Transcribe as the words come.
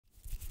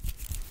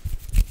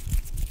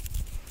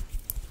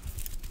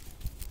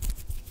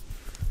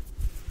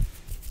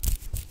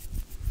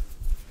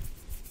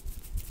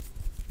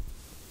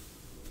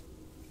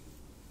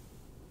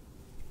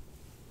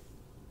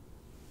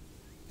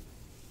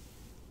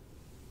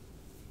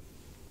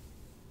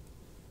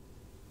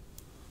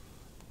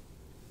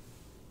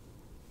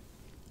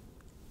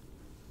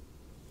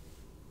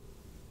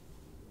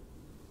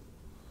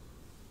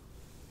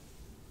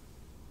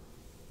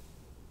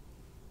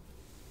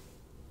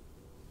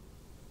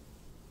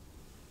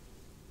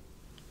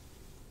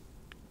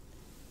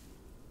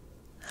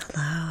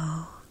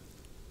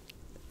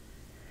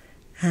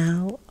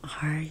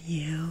are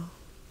you?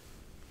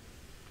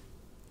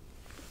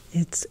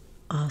 It's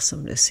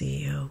awesome to see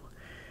you.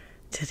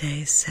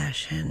 Today's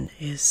session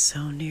is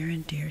so near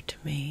and dear to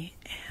me,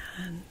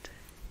 and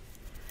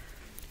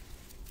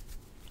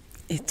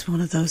it's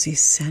one of those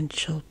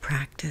essential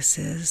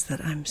practices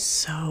that I'm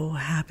so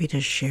happy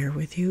to share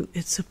with you.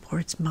 It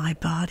supports my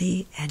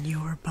body and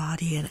your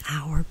body and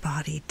our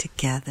body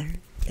together.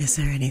 Is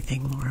there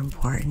anything more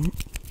important?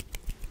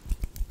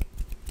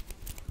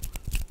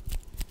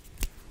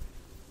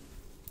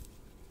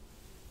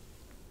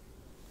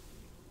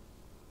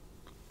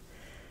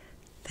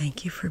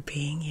 Thank you for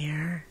being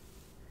here.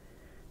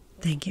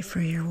 Thank you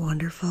for your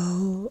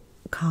wonderful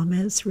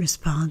comments,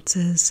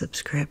 responses,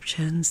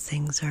 subscriptions.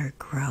 Things are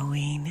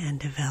growing and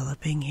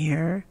developing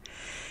here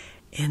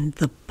in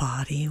the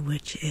body,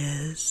 which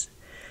is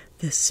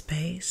this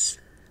space,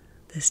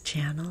 this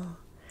channel.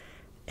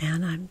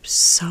 And I'm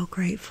so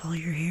grateful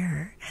you're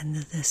here and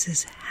that this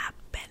is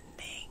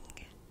happening.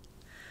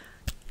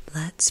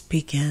 Let's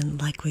begin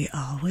like we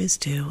always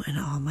do in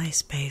all my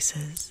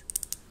spaces.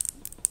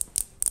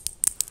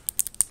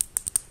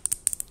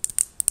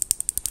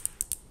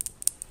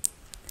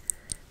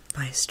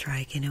 By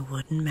striking a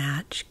wooden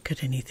match.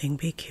 Could anything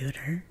be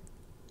cuter?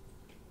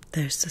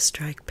 There's the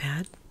strike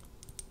pad.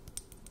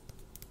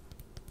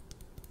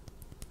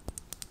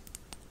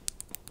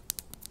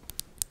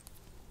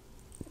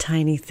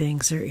 Tiny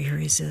things are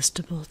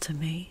irresistible to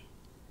me.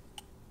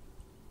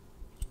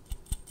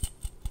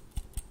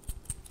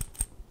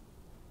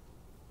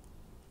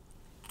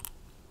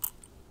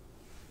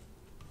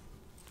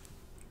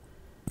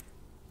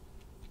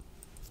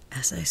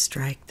 As I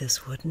strike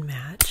this wooden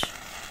match,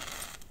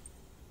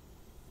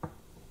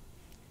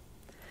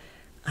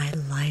 I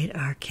light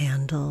our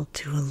candle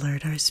to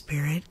alert our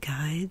spirit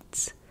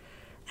guides,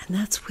 and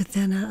that's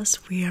within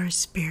us. We are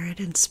spirit,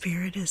 and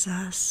spirit is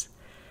us.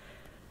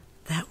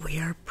 That we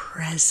are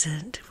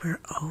present, we're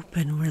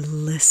open, we're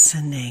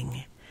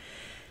listening.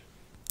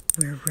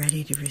 We're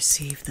ready to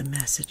receive the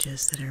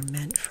messages that are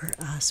meant for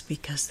us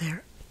because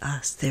they're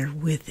us, they're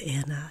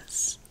within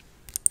us.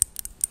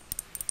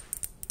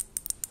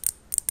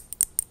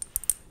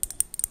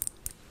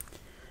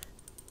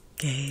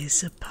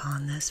 Gaze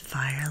upon this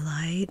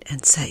firelight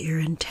and set your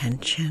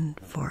intention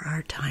for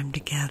our time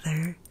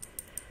together,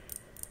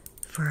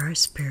 for our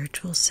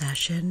spiritual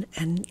session.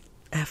 And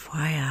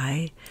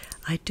FYI,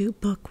 I do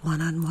book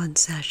one-on-one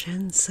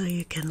sessions, so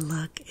you can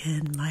look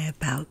in my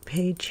About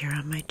page here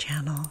on my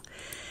channel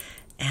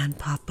and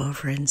pop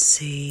over and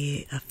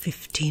see a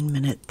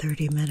 15-minute,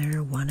 30-minute,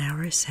 or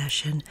 1-hour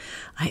session.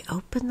 I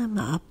open them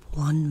up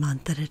 1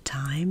 month at a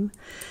time,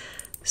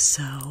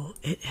 so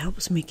it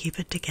helps me keep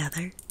it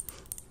together.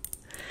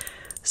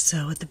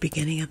 So at the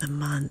beginning of the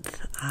month,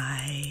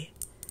 I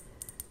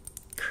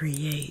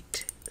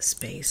create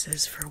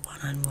spaces for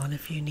one-on-one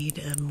if you need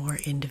a more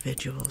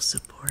individual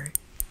support.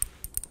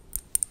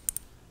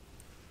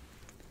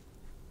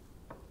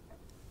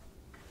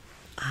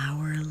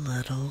 Our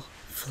little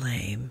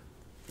flame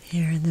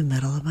here in the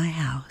middle of my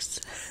house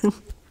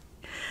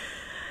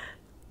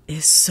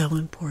is so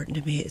important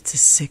to me. It's a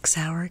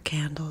 6-hour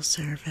candle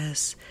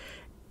service.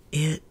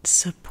 It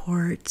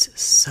supports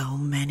so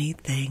many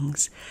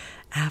things.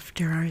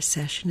 After our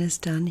session is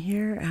done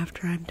here,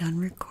 after I'm done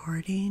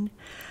recording,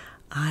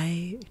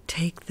 I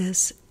take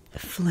this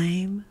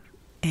flame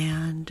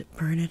and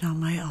burn it on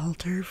my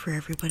altar for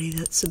everybody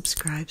that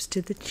subscribes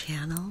to the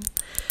channel.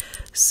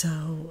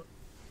 So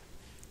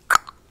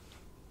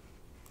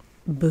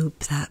boop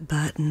that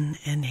button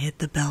and hit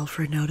the bell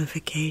for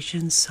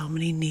notifications. So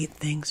many neat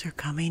things are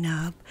coming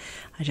up.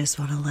 I just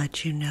want to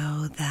let you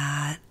know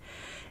that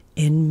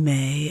in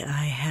May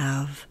I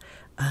have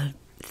a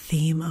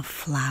theme of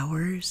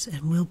flowers,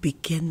 and we'll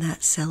begin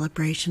that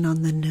celebration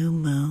on the new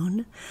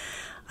moon.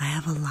 I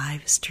have a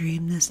live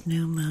stream this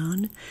new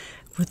moon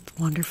with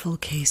wonderful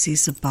Casey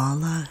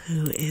Zabala,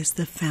 who is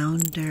the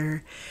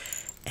founder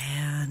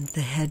and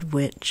the head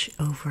witch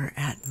over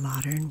at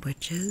Modern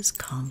Witches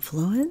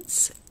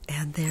Confluence,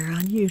 and they're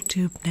on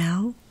YouTube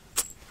now,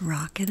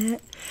 rocking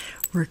it,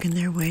 working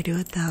their way to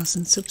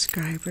 1,000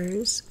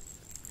 subscribers.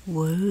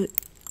 Woot!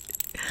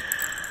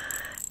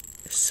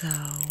 So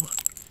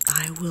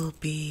I will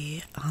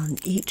be on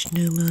each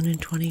new moon in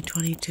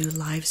 2022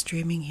 live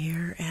streaming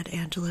here at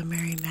Angela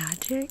Mary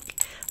Magic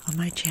on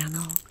my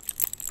channel,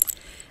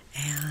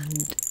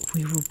 and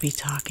we will be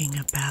talking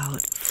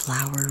about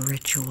flower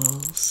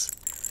rituals.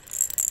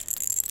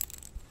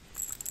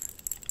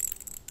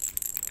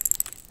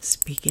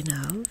 Speaking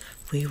of,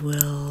 we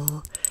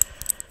will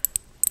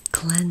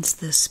cleanse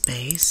this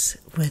space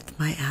with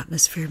my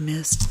atmosphere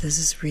mist. This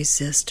is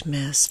resist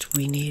mist.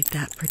 We need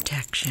that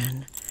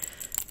protection.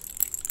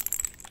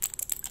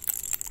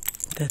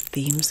 The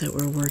themes that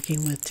we're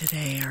working with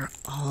today are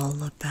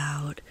all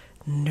about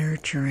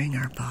nurturing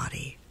our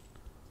body.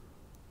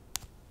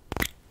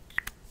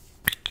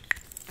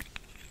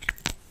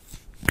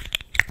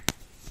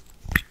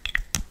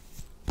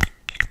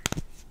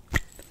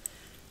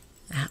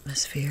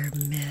 Atmosphere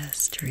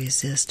mist,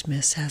 resist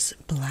mist has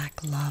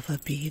black lava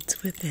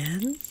beads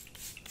within.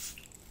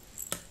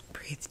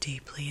 Breathe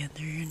deeply in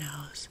through your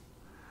nose.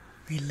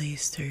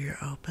 Release through your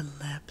open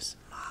lips.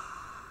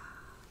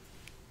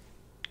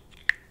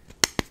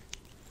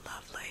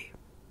 Lovely.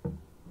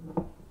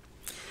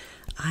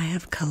 I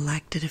have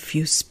collected a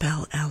few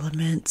spell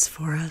elements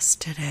for us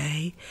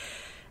today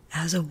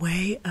as a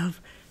way of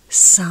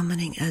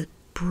summoning,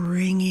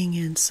 bringing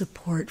in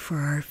support for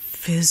our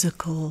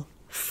physical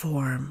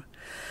form,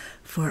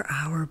 for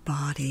our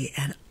body,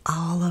 and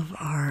all of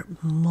our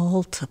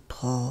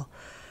multiple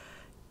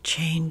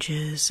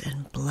changes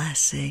and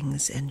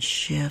blessings and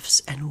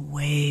shifts and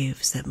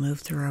waves that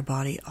move through our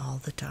body all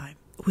the time.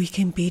 We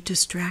can be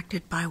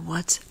distracted by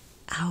what's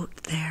out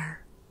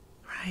there,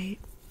 right?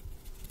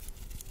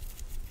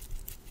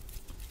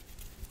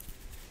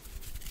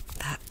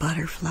 That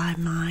butterfly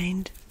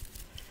mind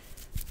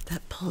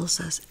that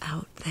pulls us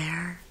out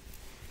there.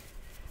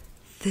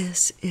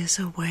 This is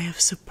a way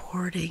of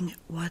supporting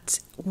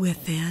what's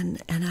within,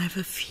 and I have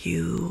a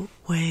few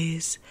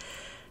ways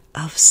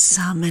of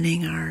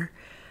summoning our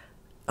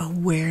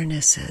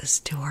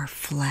awarenesses to our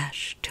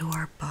flesh, to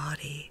our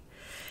body,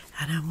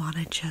 and I want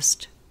to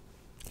just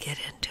get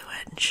into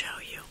it and show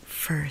you.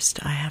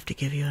 First, I have to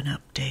give you an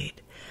update.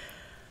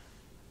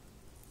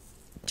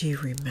 Do you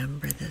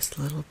remember this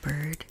little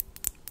bird?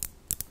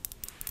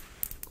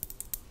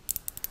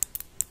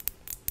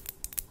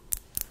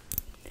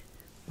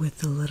 With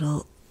the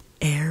little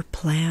air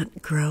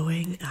plant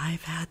growing.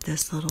 I've had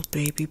this little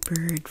baby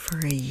bird for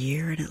a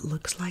year and it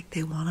looks like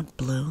they want to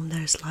bloom.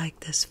 There's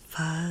like this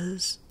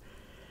fuzz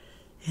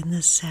in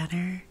the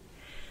center.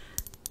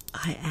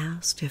 I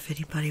asked if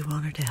anybody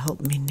wanted to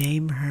help me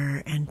name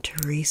her, and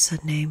Teresa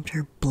named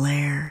her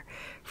Blair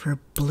for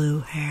blue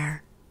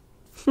hair.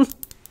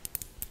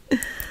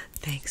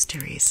 Thanks,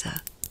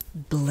 Teresa.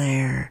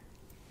 Blair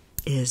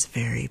is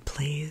very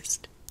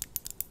pleased.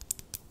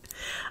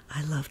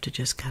 I love to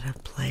just kind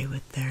of play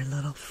with their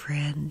little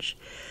fringe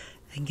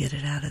and get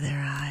it out of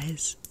their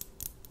eyes.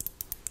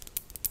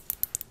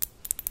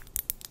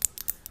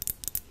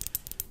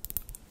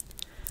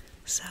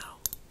 So,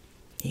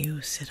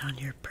 you sit on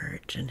your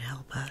perch and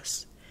help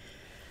us.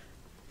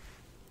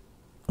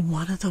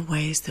 One of the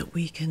ways that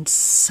we can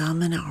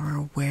summon our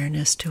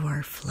awareness to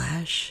our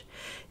flesh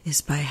is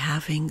by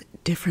having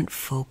different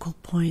focal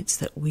points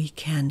that we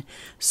can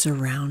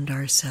surround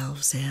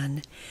ourselves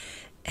in.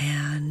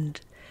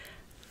 And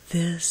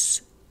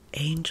this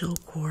angel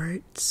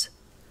quartz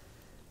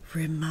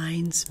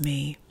reminds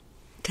me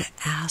to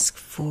ask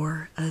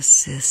for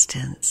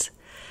assistance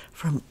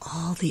from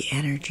all the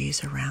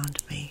energies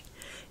around me,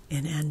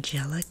 in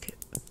angelic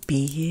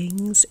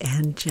beings,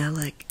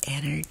 angelic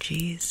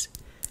energies.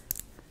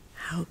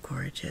 How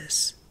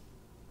gorgeous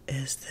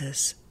is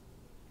this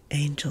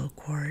angel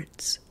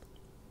quartz?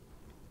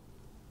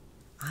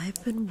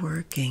 I've been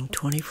working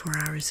 24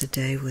 hours a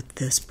day with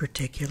this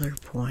particular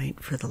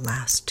point for the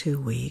last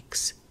 2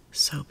 weeks.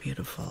 So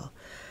beautiful.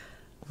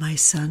 My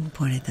son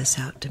pointed this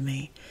out to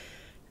me,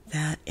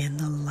 that in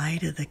the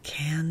light of the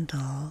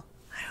candle,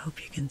 I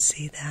hope you can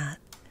see that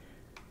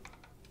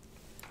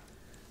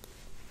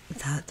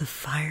the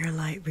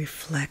firelight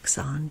reflects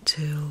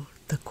onto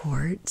the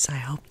quartz. I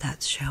hope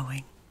that's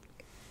showing.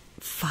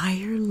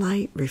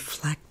 Firelight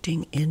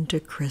reflecting into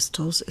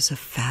crystals is a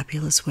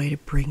fabulous way to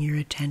bring your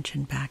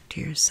attention back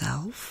to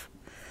yourself.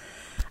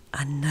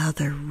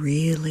 Another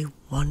really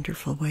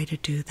wonderful way to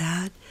do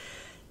that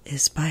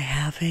is by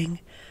having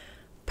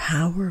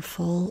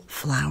powerful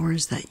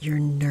flowers that you're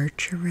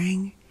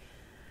nurturing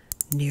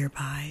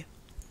nearby.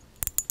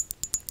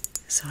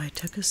 So I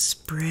took a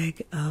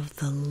sprig of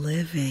the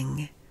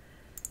living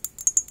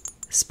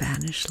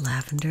Spanish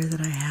lavender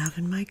that I have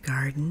in my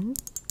garden.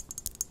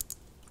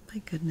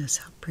 My goodness,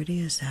 how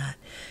pretty is that?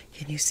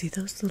 Can you see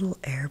those little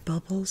air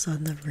bubbles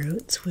on the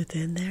roots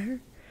within there?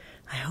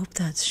 I hope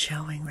that's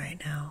showing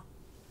right now.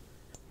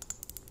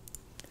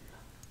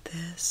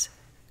 This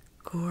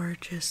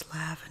gorgeous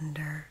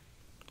lavender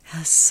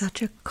has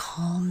such a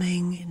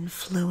calming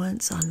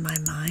influence on my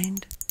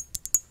mind.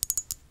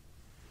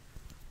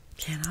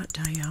 Cannot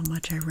tell you how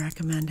much I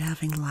recommend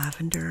having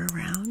lavender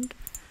around.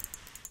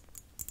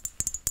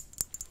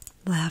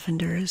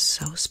 Lavender is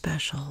so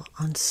special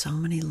on so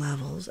many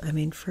levels. I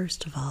mean,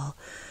 first of all,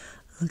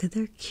 look at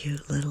their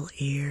cute little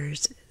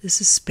ears.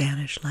 This is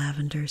Spanish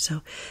lavender,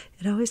 so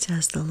it always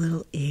has the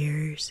little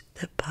ears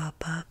that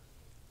pop up.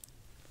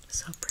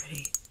 So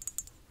pretty.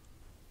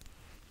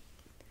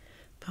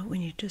 But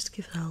when you just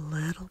give it a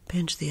little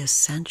pinch, the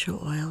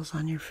essential oils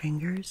on your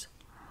fingers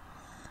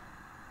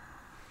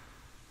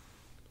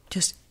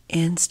just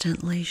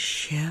instantly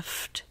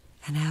shift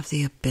and have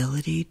the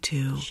ability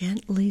to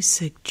gently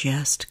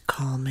suggest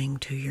calming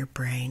to your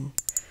brain.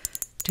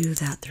 Do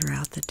that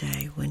throughout the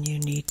day when you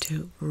need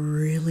to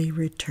really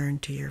return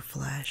to your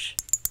flesh.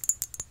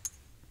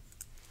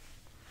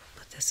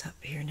 Put this up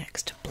here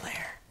next to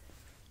Blair.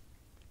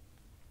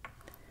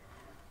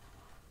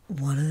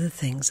 One of the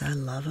things I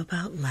love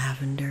about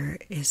lavender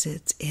is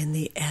it's in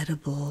the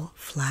edible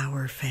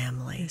flower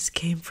family. This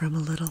came from a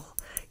little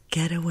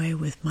getaway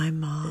with my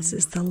mom. This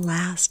is the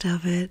last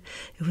of it.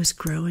 It was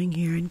growing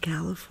here in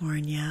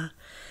California,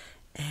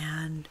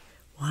 and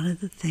one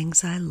of the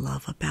things I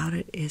love about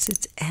it is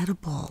it's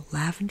edible.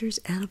 Lavender's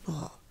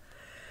edible.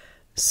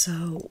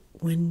 So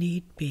when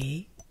need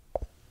be,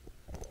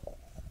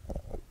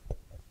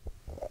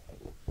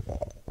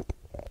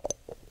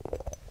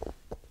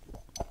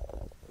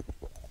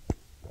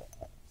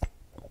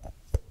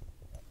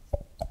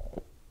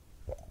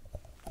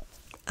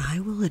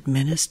 I will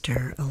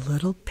administer a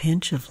little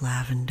pinch of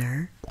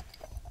lavender.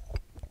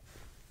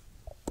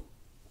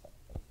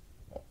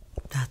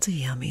 That's a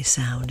yummy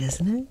sound,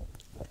 isn't it?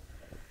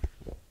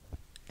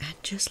 And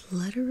just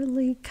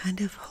literally kind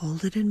of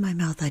hold it in my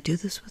mouth. I do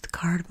this with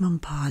cardamom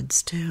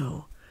pods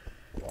too.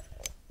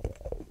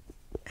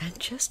 And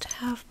just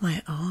have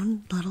my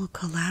own little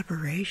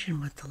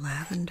collaboration with the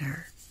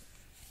lavender.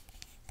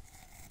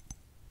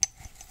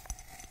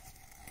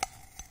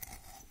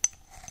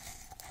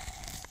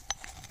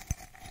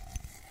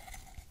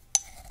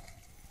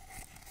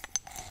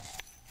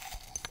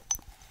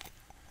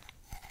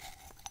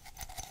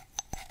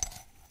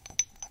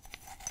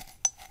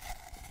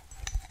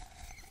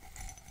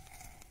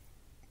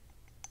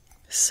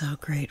 So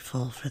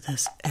grateful for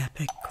this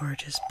epic,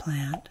 gorgeous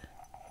plant.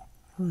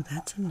 Ooh,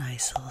 that's a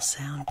nice little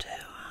sound too.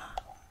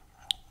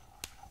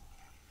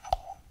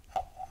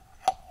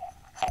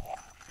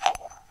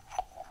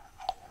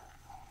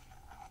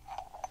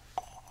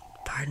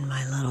 Pardon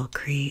my little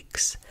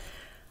creaks.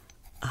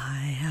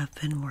 I have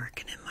been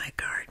working in my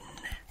garden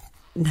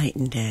night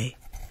and day.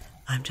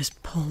 I'm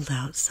just pulled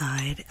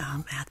outside.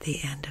 At the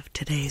end of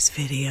today's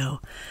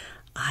video,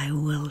 I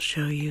will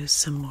show you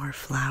some more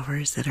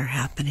flowers that are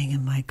happening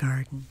in my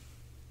garden.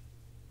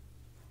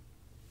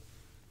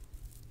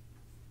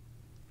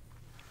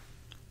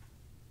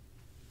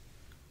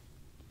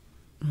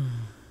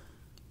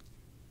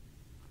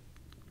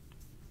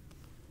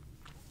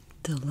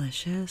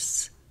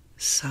 Delicious,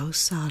 so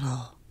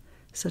subtle,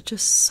 such a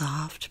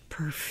soft,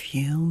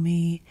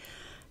 perfumey,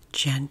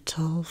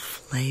 gentle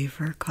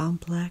flavor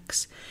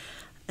complex.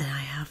 And I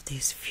have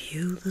these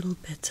few little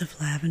bits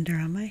of lavender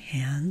on my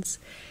hands,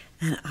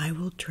 and I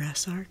will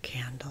dress our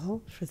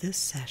candle for this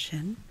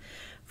session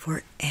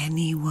for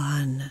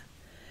anyone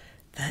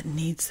that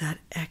needs that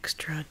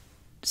extra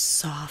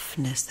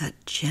softness,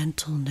 that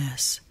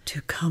gentleness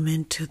to come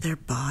into their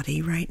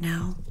body right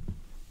now.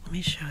 Let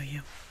me show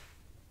you.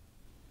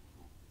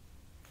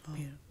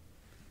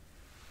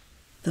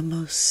 The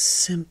most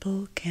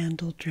simple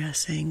candle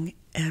dressing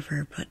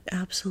ever, but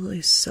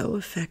absolutely so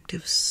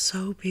effective,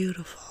 so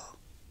beautiful.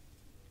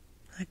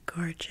 Isn't that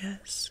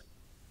gorgeous?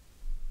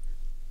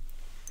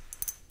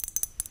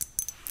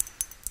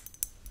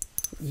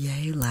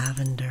 Yay,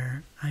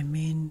 lavender. I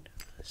mean,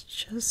 it's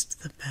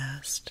just the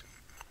best.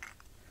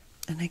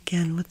 And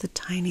again, with the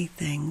tiny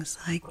things,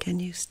 like, can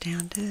you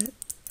stand it?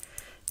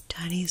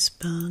 Tiny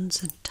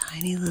spoons and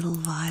tiny little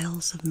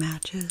vials of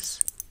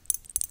matches.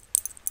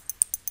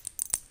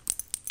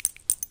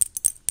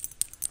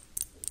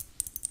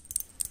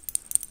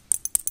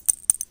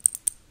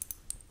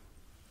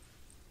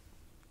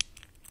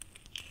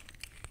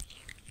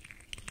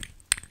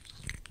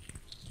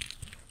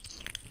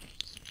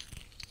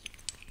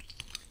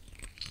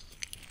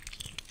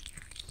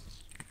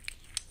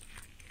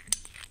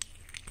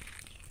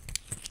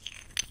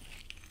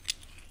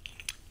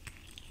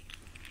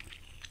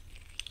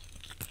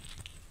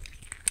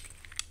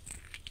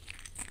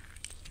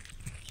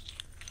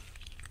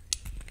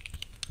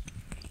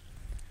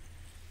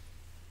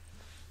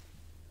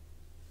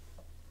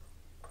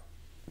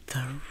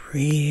 The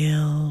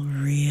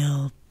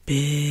real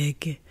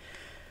big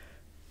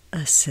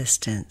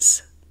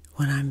assistance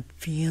when I'm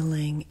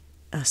feeling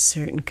a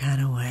certain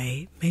kind of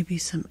way, maybe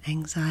some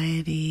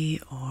anxiety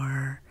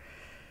or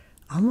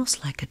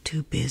almost like a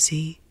too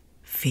busy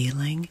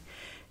feeling,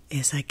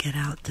 is I get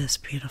out this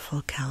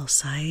beautiful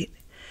calcite,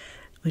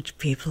 which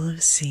people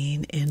have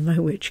seen in my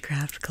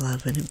witchcraft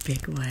club in a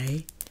big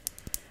way.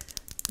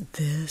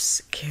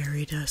 This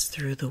carried us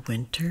through the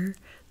winter.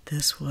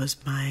 This was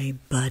my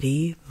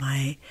buddy,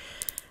 my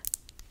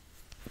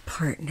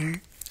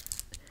partner,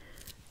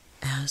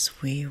 as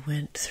we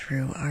went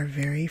through our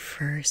very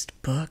first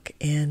book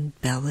in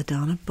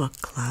Belladonna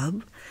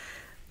Bookclub,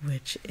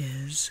 which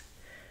is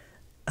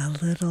a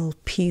little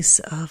piece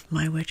of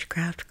my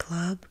witchcraft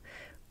club.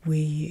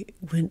 We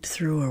went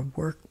through a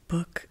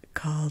workbook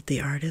called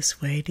The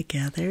Artist's Way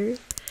together,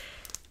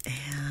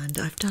 and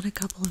I've done a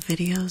couple of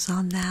videos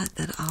on that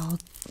I'll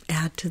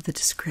add to the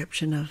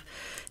description of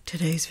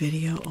today's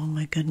video. Oh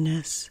my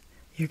goodness,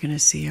 you're going to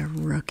see a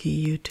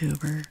rookie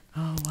YouTuber.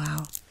 Oh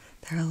wow,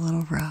 they're a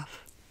little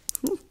rough.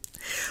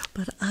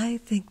 But I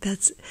think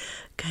that's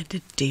kind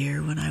of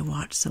dear when I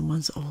watch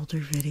someone's older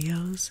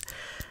videos.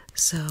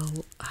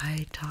 So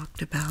I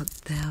talked about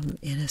them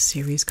in a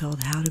series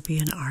called How to Be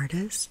an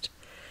Artist.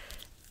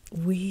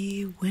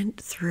 We went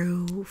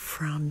through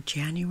from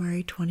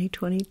January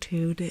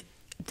 2022 to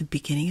the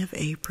beginning of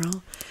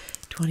April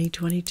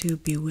 2022,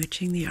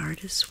 Bewitching the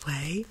Artist's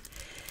Way,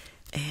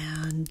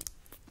 and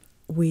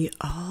we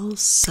all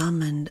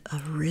summoned a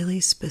really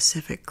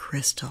specific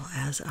crystal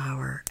as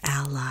our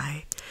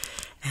ally.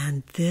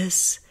 And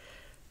this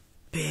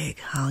big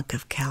hunk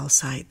of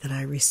calcite that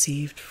I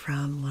received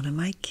from one of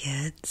my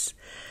kids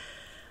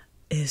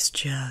is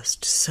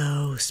just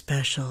so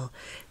special.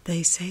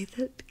 They say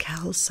that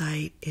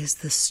calcite is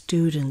the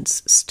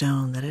student's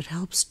stone, that it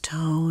helps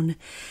tone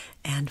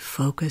and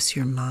focus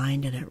your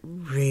mind, and it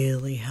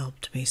really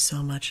helped me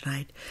so much.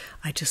 And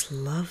I just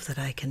love that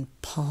I can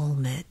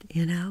palm it,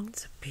 you know?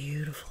 It's a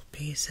beautiful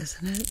piece,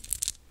 isn't it?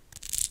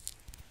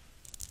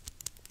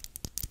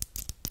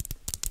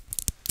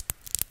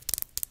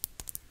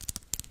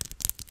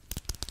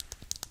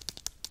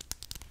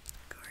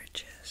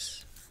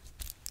 Gorgeous.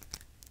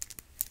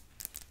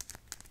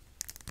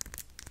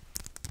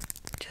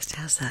 Just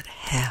has that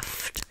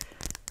heft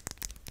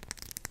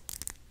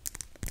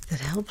that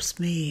helps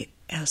me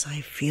as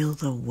I feel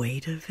the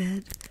weight of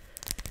it.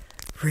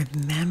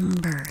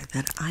 Remember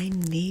that I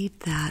need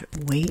that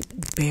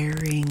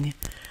weight-bearing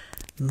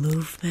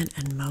movement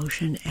and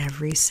motion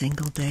every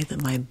single day,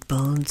 that my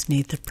bones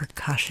need the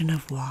percussion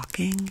of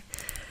walking,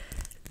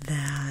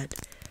 that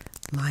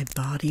my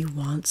body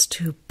wants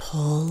to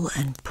pull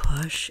and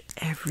push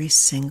every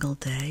single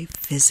day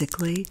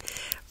physically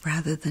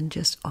rather than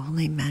just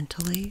only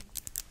mentally.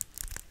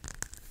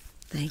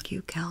 Thank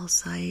you,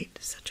 calcite.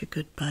 Such a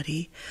good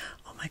buddy.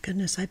 Oh my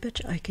goodness, I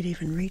bet you I could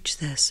even reach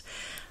this.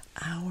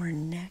 Our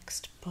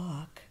next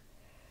book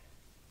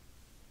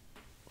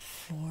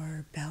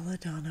for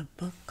Belladonna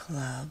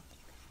Bookclub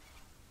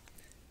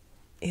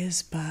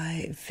is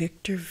by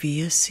Victor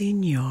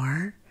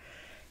Villaseñor.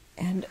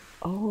 And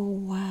oh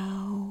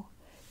wow,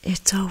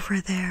 it's over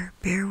there.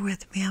 Bear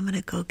with me. I'm going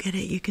to go get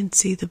it. You can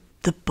see the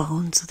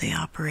bones of the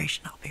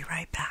operation. I'll be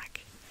right back.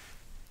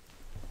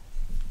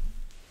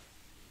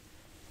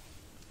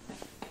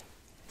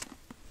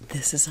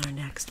 This is our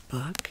next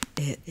book.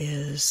 It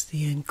is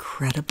the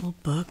incredible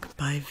book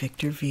by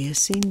Victor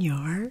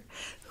Villaseñor,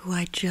 who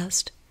I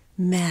just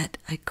met.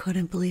 I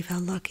couldn't believe how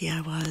lucky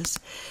I was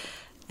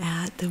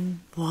at the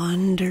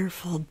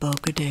wonderful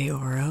Boca de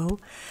Oro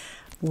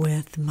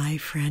with my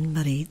friend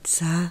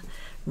Maritza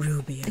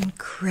Rubio.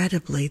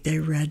 Incredibly, they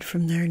read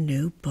from their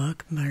new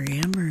book,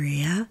 Maria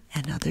Maria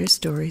and Other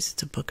Stories.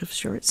 It's a book of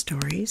short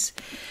stories.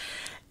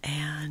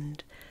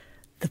 And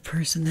the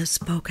person that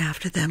spoke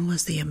after them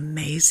was the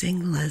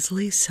amazing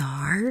Leslie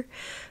Sarr,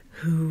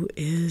 who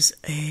is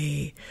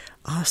a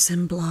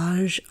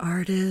assemblage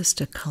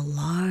artist, a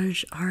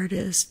collage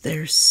artist.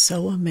 They're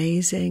so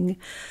amazing.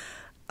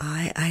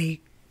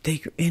 They're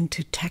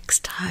into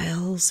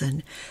textiles,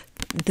 and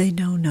they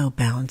know no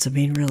bounds. I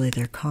mean, really,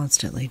 they're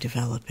constantly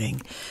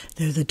developing.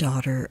 They're the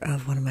daughter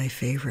of one of my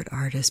favorite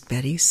artists,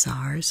 Betty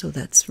Sarr, so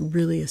that's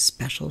really a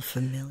special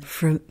familial.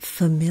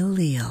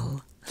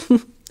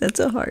 That's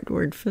a hard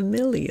word,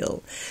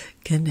 familial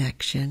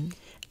connection.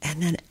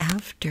 And then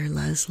after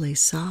Leslie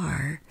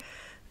Sarr,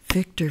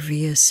 Victor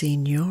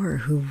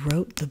Villaseñor, who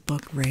wrote the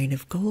book Rain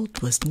of Gold,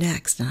 was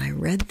next. And I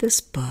read this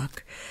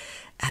book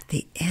at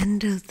the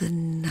end of the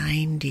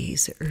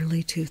 90s,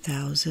 early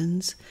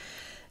 2000s.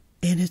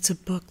 And it's a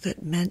book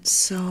that meant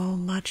so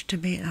much to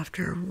me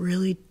after a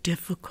really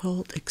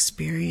difficult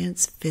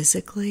experience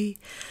physically.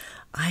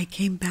 I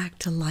came back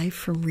to life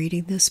from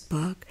reading this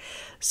book.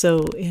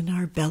 So in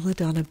our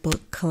Belladonna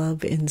Book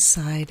Club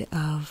inside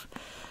of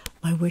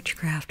my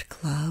Witchcraft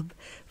Club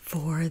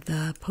for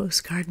the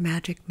Postcard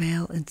Magic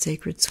Mail and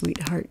Sacred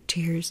Sweetheart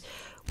Tears,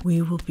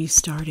 we will be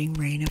starting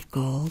Rain of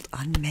Gold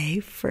on May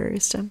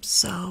 1st. I'm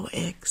so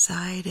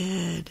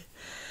excited.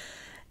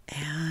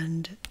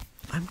 And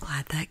I'm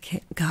glad that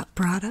got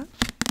brought up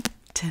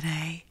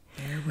today.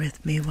 Bear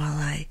with me while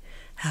I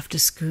have to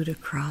scoot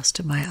across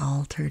to my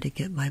altar to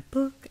get my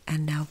book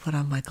and now put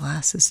on my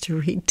glasses to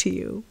read to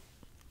you.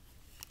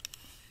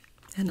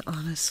 And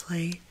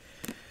honestly,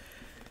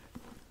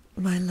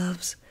 my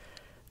loves,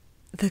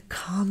 the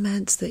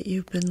comments that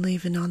you've been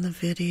leaving on the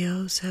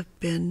videos have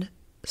been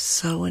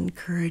so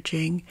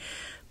encouraging.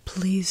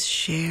 Please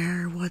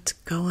share what's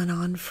going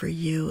on for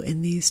you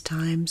in these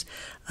times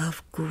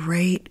of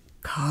great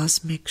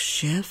cosmic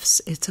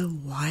shifts. It's a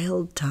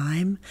wild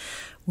time.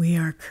 We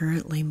are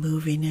currently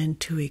moving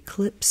into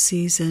eclipse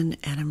season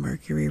and a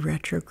Mercury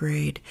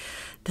retrograde.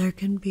 There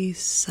can be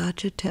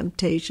such a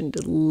temptation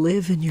to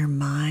live in your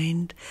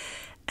mind,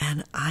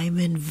 and I'm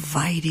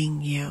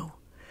inviting you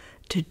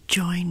to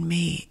join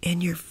me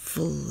in your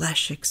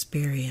flesh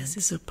experience.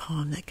 This is a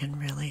poem that can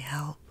really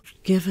help.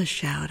 Give a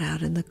shout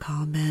out in the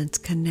comments,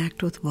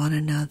 connect with one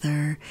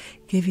another,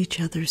 give each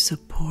other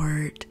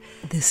support.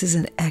 This is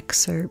an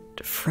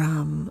excerpt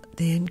from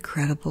the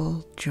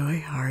incredible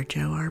Joy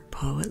Harjo, our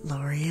poet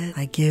laureate.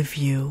 I give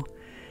you,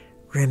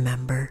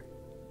 remember.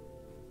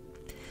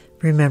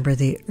 Remember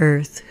the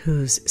earth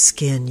whose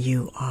skin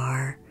you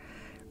are.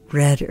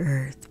 Red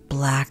earth,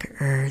 black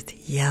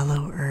earth,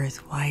 yellow earth,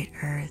 white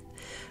earth,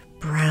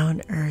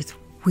 brown earth.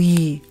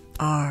 We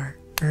are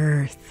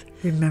earth.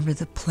 Remember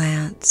the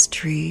plants,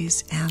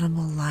 trees,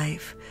 animal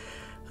life,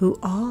 who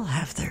all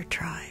have their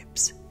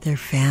tribes, their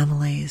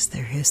families,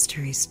 their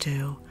histories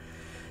too.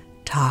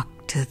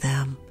 Talk to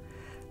them,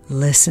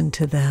 listen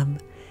to them.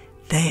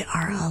 They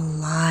are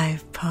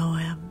alive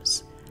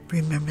poems.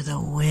 Remember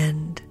the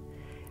wind.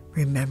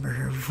 Remember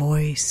her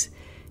voice.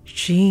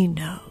 She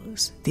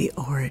knows the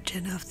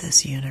origin of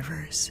this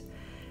universe.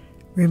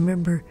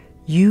 Remember,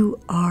 you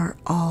are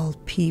all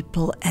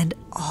people and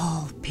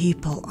all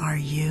people are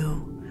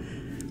you.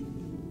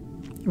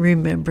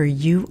 Remember,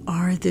 you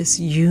are this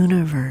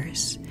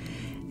universe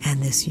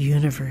and this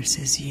universe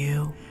is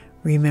you.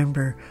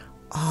 Remember,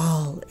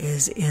 all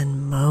is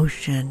in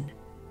motion,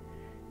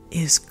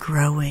 is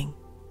growing,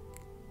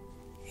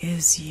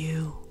 is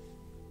you.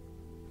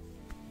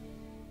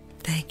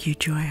 Thank you,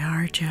 Joy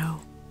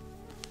Harjo.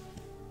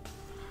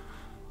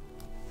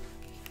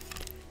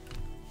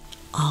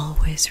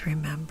 Always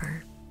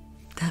remember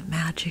that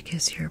magic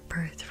is your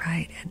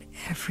birthright and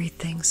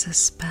everything's a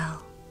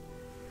spell.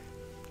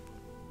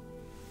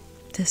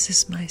 This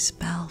is my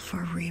spell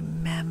for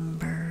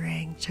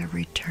remembering to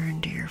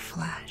return to your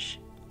flesh.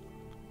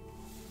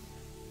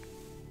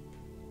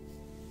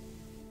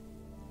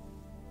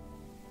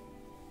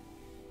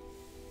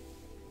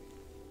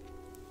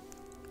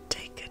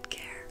 Take good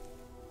care.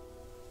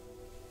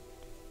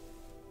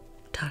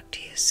 Talk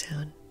to you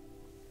soon.